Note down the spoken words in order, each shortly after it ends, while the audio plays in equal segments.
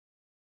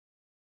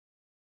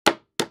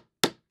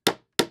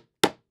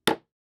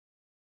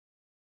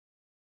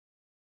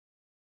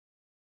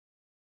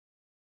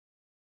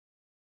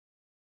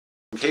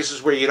In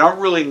cases where you don't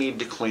really need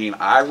to clean,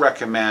 I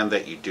recommend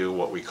that you do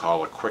what we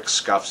call a quick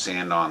scuff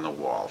sand on the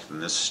wall.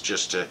 And this is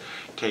just to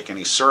take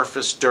any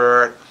surface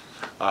dirt,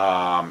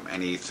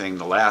 anything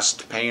the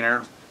last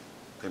painter,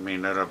 they may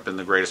not have been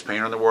the greatest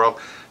painter in the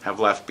world, have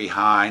left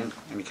behind,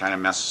 any kind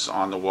of messes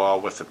on the wall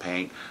with the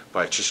paint.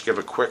 But just give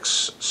a quick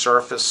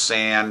surface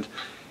sand,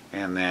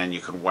 and then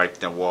you can wipe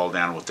the wall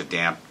down with the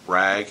damp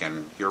rag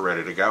and you're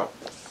ready to go.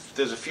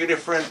 There's a few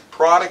different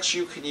products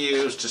you can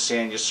use to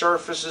sand your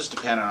surfaces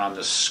depending on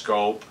the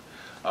scope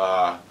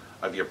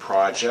of your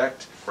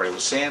project. Right,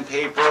 with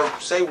sandpaper,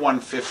 say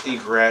 150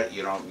 grit,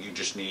 you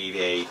just need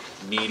a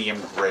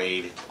medium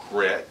grade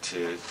grit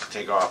to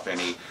take off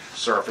any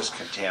surface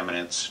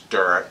contaminants,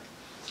 dirt,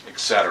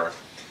 etc.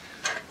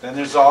 Then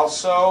there's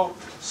also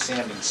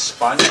sanding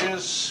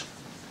sponges,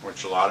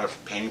 which a lot of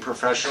painting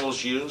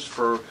professionals use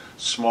for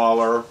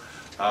smaller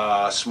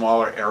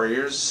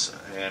areas,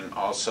 and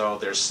also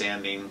there's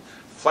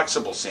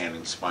flexible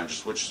sanding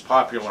sponges, which is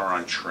popular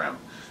on trim,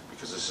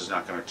 because this is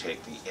not going to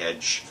take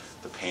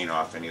the paint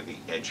off any of the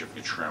edge of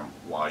your trim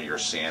while you're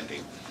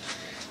sanding.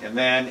 And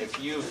then if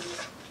you're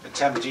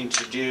attempting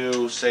to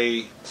do,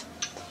 say,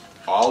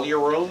 all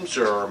your rooms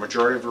or a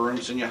majority of the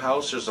rooms in your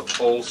house, there's a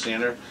pole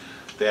sander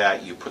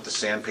that you put the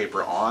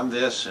sandpaper on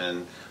this,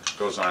 and it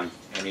goes on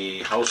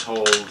any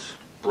household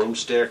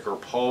broomstick or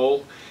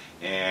pole,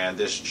 and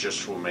this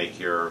just will make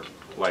your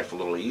life a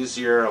little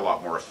easier, a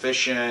lot more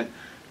efficient.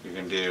 You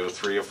can do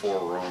 3 or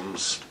 4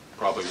 rooms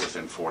probably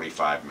within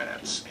 45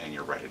 minutes and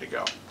you're ready to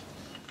go.